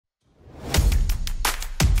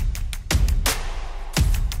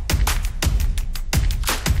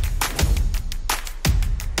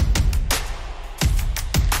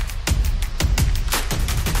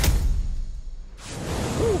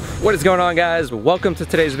What is going on, guys? Welcome to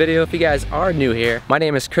today's video. If you guys are new here, my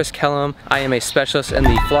name is Chris Kellum. I am a specialist in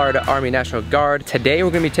the Florida Army National Guard. Today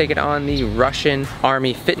we're going to be taking on the Russian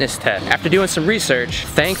Army fitness test. After doing some research,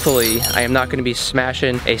 thankfully I am not going to be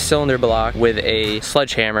smashing a cylinder block with a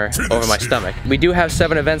sledgehammer over my stomach. We do have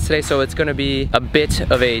 7 events today, so it's going to be a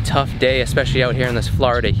bit of a tough day, especially out here in this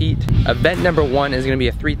Florida heat. Event number 1 is going to be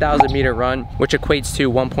a 3,000 meter run, which equates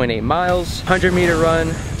to 1.8 miles, 100 meter run,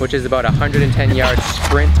 which is about a 110 yard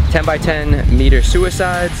sprint, 10 by 10 meter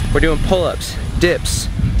suicides. We're doing pull-ups, dips,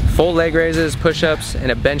 full leg raises, push-ups,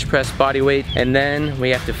 and a bench press body weight, and then we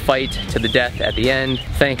have to fight to the death at the end.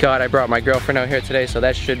 Thank God I brought my girlfriend out here today, so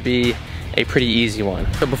that should be a pretty easy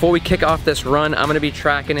one. So before we kick off this run, I'm gonna be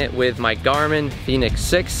tracking it with my Garmin Fenix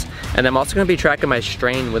 6, and I'm also gonna be tracking my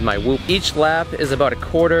strain with my Whoop. Each lap is about a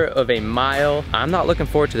quarter of a mile. I'm not looking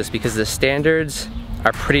forward to this because the standards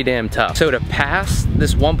are pretty damn tough. So to pass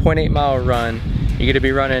this 1.8 mile run, you're gonna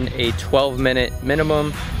be running a 12-minute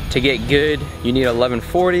minimum. To get good, you need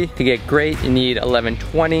 11:40. To get great, you need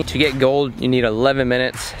 11:20. To get gold, you need 11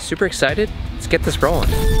 minutes. Super excited? Let's get this rolling.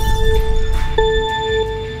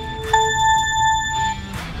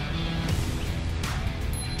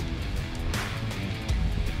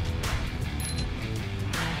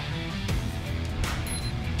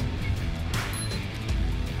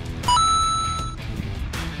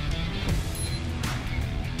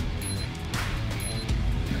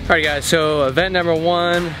 Alright guys, so event number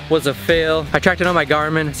 1 was a fail. I tracked it on my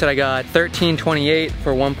Garmin. It said I got 13:28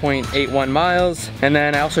 for 1.81 miles. And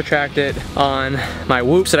then I also tracked it on my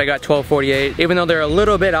Whoop, said I got 12:48. Even though they're a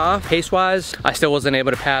little bit off pace-wise, I still wasn't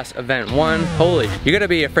able to pass event 1. Holy, you gotta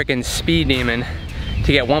be a freaking speed demon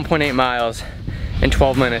to get 1.8 miles in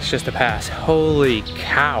 12 minutes just to pass. Holy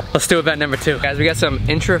cow. Let's do event number 2. Guys, we got some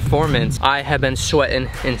intra-formants. I have been sweating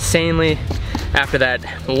insanely after that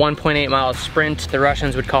 1.8 mile sprint. The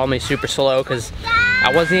Russians would call me super slow because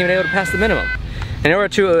I wasn't even able to pass the minimum. In order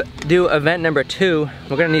to do event number 2,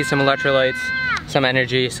 we're gonna need some electrolytes, some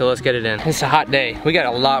energy, so let's get it in. It's a hot day. We got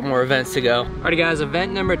a lot more events to go. Alrighty guys,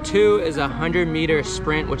 event number 2 is a 100 meter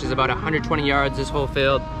sprint, which is about 120 yards. This whole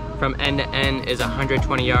field from end to end is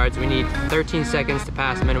 120 yards. We need 13 seconds to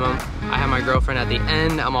pass minimum. I have my girlfriend at the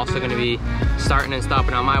end. I'm also gonna be starting and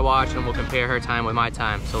stopping on my watch, and we'll compare her time with my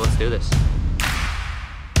time. So let's do this.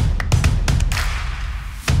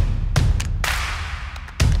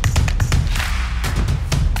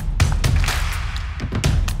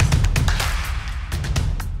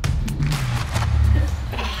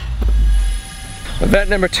 Event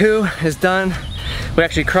number 2 is done. We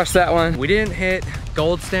actually crushed that one. We didn't hit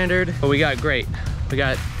gold standard, but we got great. We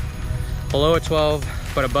got below a 12,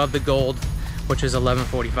 but above the gold, which is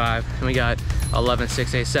 11:45, and we got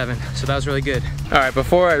 11:687, so that was really good. All right,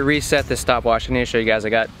 before I reset the stopwatch, I need to show you guys I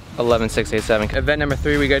got 11:687. Event number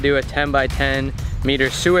 3, we gotta do a 10 by 10 meter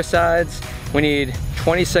suicides. We need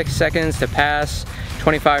 26 seconds to pass,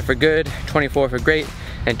 25 for good, 24 for great,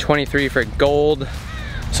 and 23 for gold.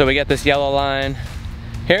 So we got this yellow line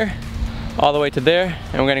here, all the way to there,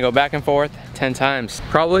 and we're gonna go back and forth 10 times.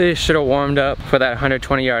 Probably should have warmed up for that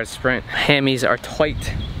 120 yard sprint. Hammies are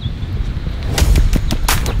tight.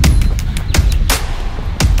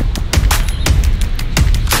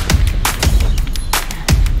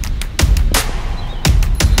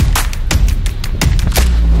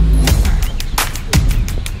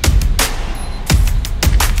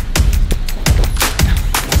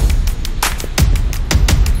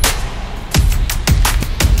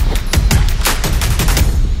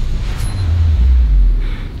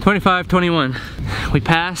 (25:21). We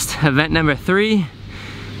passed event number 3.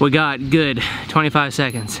 We got good 25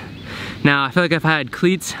 seconds. Now I feel like if I had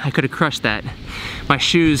cleats, I could have crushed that. My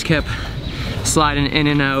shoes kept sliding in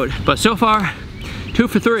and out, but so far 2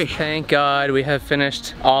 for 3. Thank God we have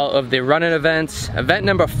finished all of the running events. Event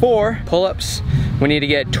number 4, pull-ups. We need to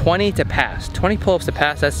get 20 to pass. 20 pull-ups to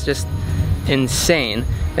pass, that's just insane.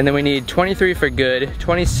 And then we need 23 for good,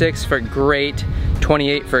 26 for great,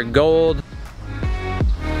 28 for gold.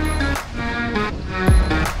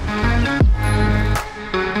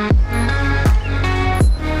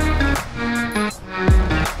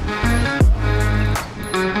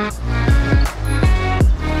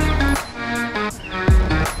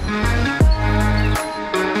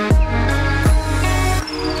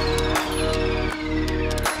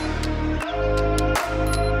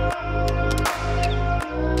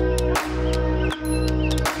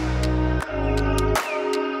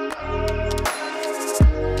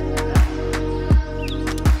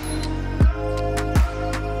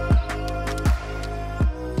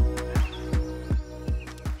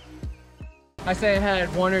 I say I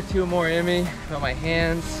had 1 or 2 more in me, but my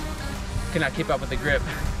hands could not keep up with the grip.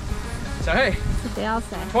 So hey, that's what they all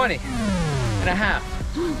say. 20 and a half.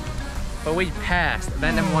 But we passed.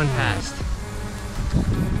 Event number 1 passed.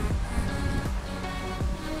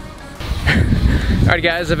 Alright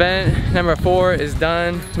guys, event number 4 is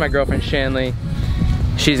done. It's my girlfriend Shanley.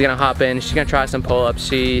 She's gonna hop in, she's gonna try some pull-ups.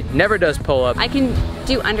 She never does pull-ups. I can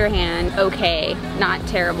do underhand okay, not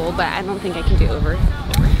terrible, but I don't think I can do over.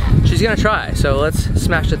 She's gonna try, so let's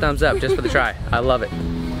smash the thumbs up just for the try. I love it.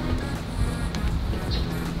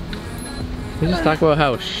 Can you just talk about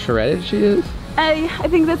how shredded she is? I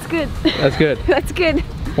think that's good. That's good. That's good.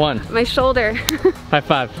 1. My shoulder. High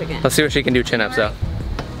five. Let's see what she can do chin-ups though.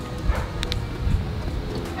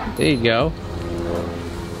 There you go.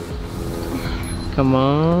 Come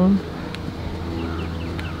on.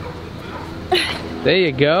 There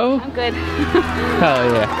you go. I'm good.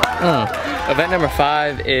 Hell yeah. Event number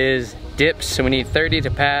 5 is dips. So we need 30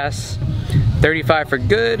 to pass, 35 for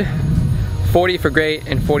good, 40 for great,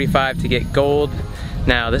 and 45 to get gold.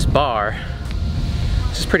 Now this bar,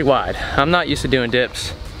 this is pretty wide. I'm not used to doing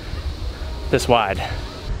dips this wide.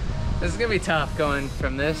 This is gonna be tough going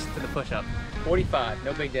from this to the push-up. 45,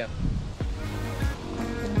 no big deal.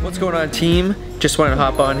 What's going on, team? Just wanted to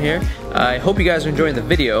hop on here. I hope you guys are enjoying the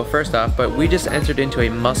video, first off, but we just entered into a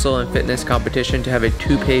muscle and fitness competition to have a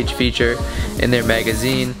 2-page feature in their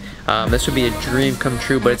magazine. This would be a dream come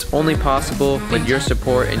true, but it's only possible with your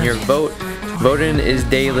support and your vote. Voting is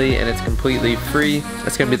daily and it's completely free.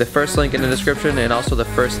 It's gonna be the first link in the description and also the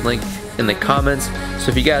first link in the comments.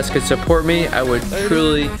 So if you guys could support me, I would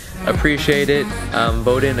truly appreciate it.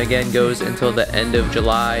 Voting again goes until the end of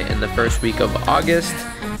July and the first week of August.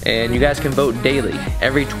 And you guys can vote daily,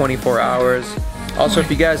 every 24 hours. Also, if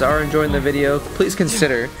you guys are enjoying the video, please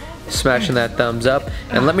consider smashing that thumbs up.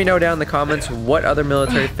 And let me know down in the comments what other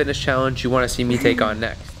military fitness challenge you want to see me take on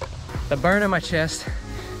next. The burn in my chest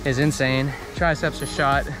is insane. Triceps are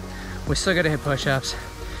shot. We still gotta hit push-ups.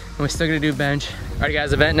 And we still gotta do bench. Alright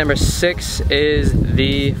guys, event number 6 is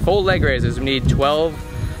the full leg raises. We need 12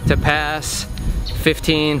 to pass,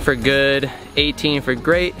 15 for good, 18 for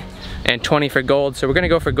great, and 20 for gold. So we're gonna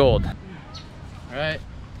go for gold. All right,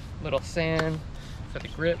 little sand for the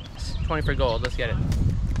grips, 20 for gold, let's get it.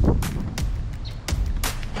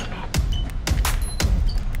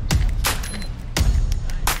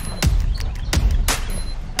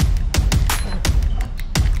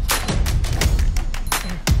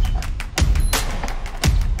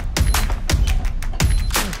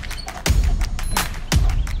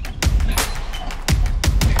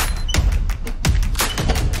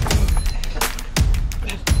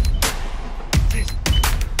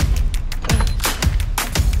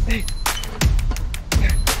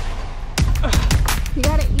 You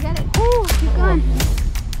got it, you got it. Oh, keep going.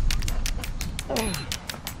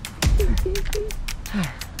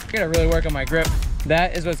 I gotta really work on my grip.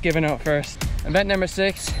 That is what's giving out first. Event number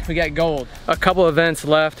 6, we got gold. A couple events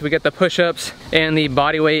left. We got the push-ups and the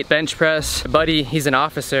bodyweight bench press. Buddy, he's an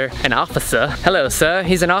officer. An officer? Hello, sir.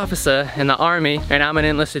 He's an officer in the Army, and I'm an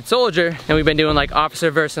enlisted soldier, and we've been doing like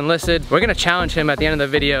officer versus enlisted. We're gonna challenge him at the end of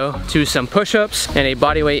the video to some push-ups and a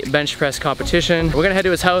bodyweight bench press competition. We're gonna head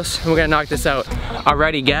to his house, and we're gonna knock this out.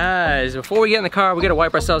 Alrighty, guys. Before we get in the car, we gotta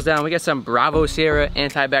wipe ourselves down. We got some Bravo Sierra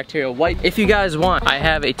antibacterial wipe. If you guys want, I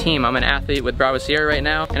have a team. I'm an athlete with Bravo Sierra right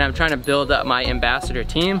now, and I'm trying to build up my ambassador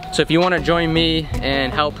team. So if you want to join me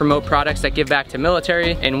and help promote products that give back to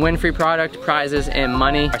military and win free product, prizes, and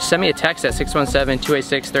money, send me a text at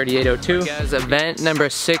 617-286-3802. Guys, event number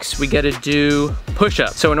 6, we gotta do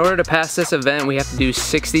push-ups. So in order to pass this event, we have to do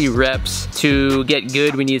 60 reps. To get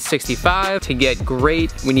good, we need 65. To get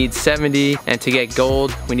great, we need 70. And to get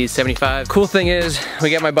gold, we need 75. Cool thing is, we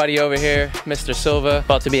got my buddy over here, Mr. Silva,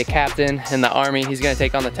 about to be a captain in the Army. He's gonna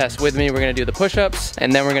take on the test with me. We're gonna do the push-ups,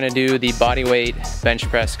 and then we're gonna do the bodyweight bench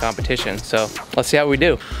press competition. So let's see how we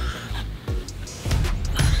do.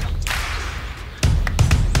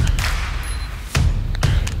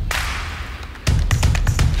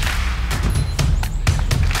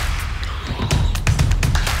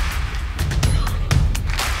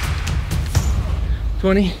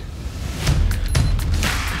 $20.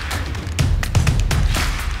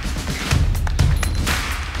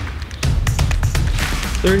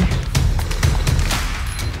 30.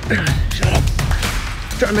 Shut up.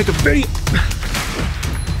 Trying to make a video.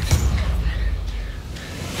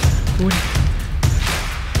 40.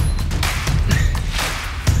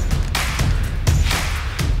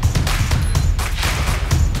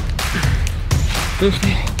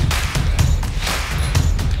 50.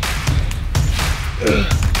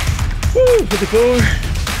 Woo, 54.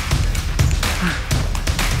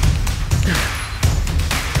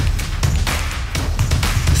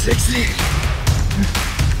 60.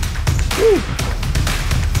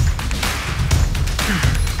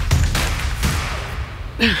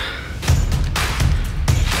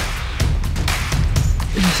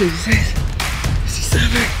 66,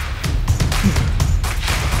 67,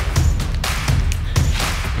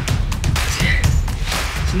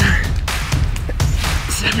 69,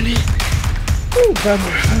 70. Ooh, 5 more,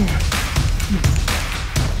 5 more.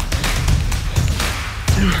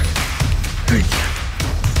 10 more. 32.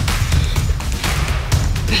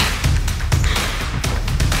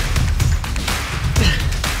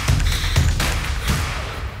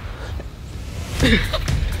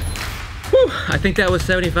 Whew, I think that was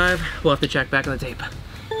 75. We'll have to check back on the tape.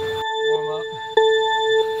 Warm up.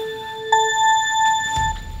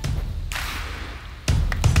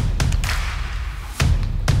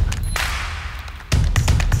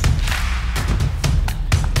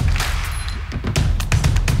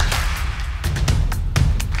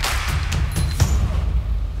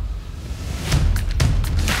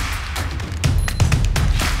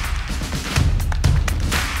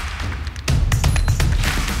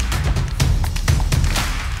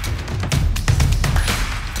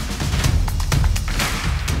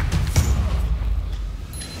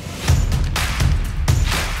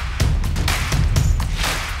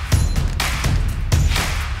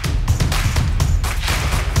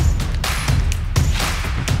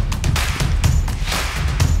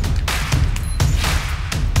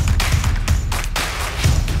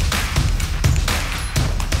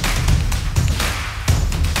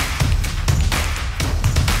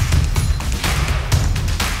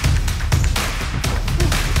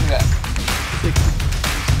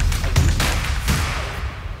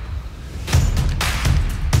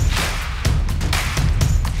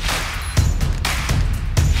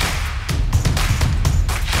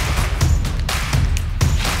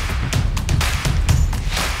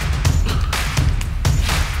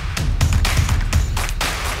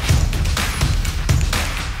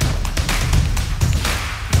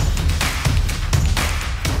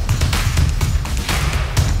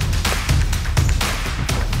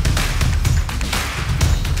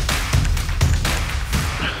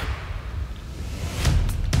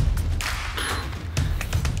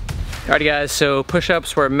 Alrighty guys, so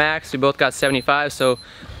push-ups were max, we both got 75, so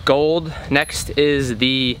gold. Next is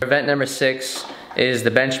the event number 6 is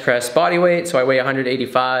the bench press body weight, so I weigh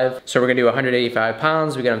 185, so we're gonna do 185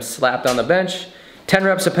 pounds. We got them slapped on the bench. 10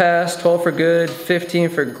 reps a pass, 12 for good, 15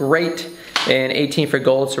 for great, and 18 for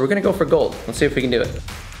gold, so we're gonna go for gold. Let's see if we can do it.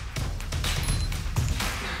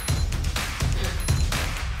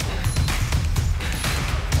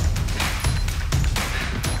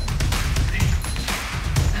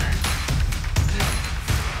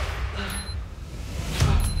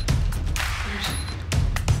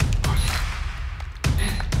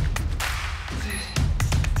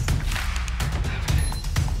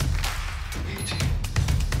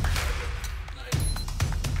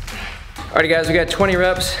 Alrighty guys, we got 20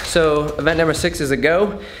 reps, so event number 6 is a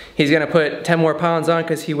go. He's gonna put 10 more pounds on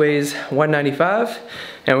because he weighs 195,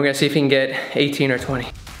 and we're gonna see if he can get 18 or 20.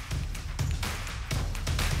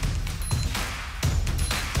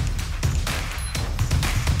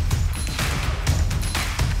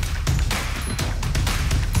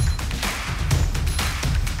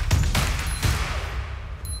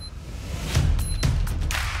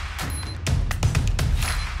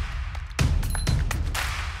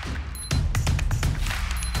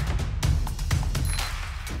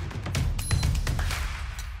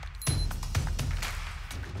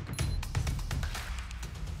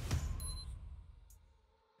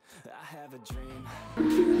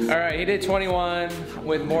 All right, he did 21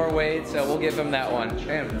 with more weight, so we'll give him that one.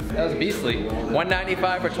 Damn, that was beastly.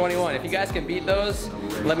 195 for 21. If you guys can beat those,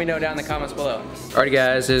 let me know down in the comments below. Alrighty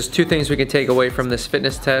guys, there's 2 things we can take away from this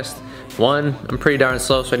fitness test. 1, I'm pretty darn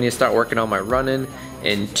slow, so I need to start working on my running.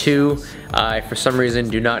 And 2, I, for some reason,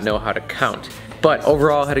 do not know how to count. But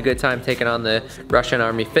overall, had a good time taking on the Russian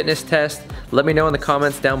Army fitness test. Let me know in the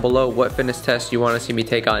comments down below what fitness test you want to see me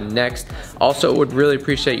take on next. Also, would really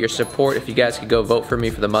appreciate your support if you guys could go vote for me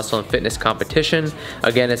for the muscle and fitness competition.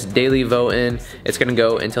 Again, it's daily voting. It's gonna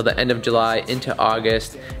go until the end of July into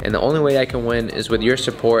August. And the only way I can win is with your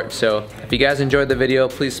support. So if you guys enjoyed the video,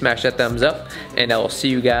 please smash that thumbs up. And I will see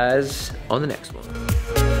you guys on the next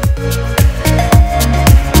one.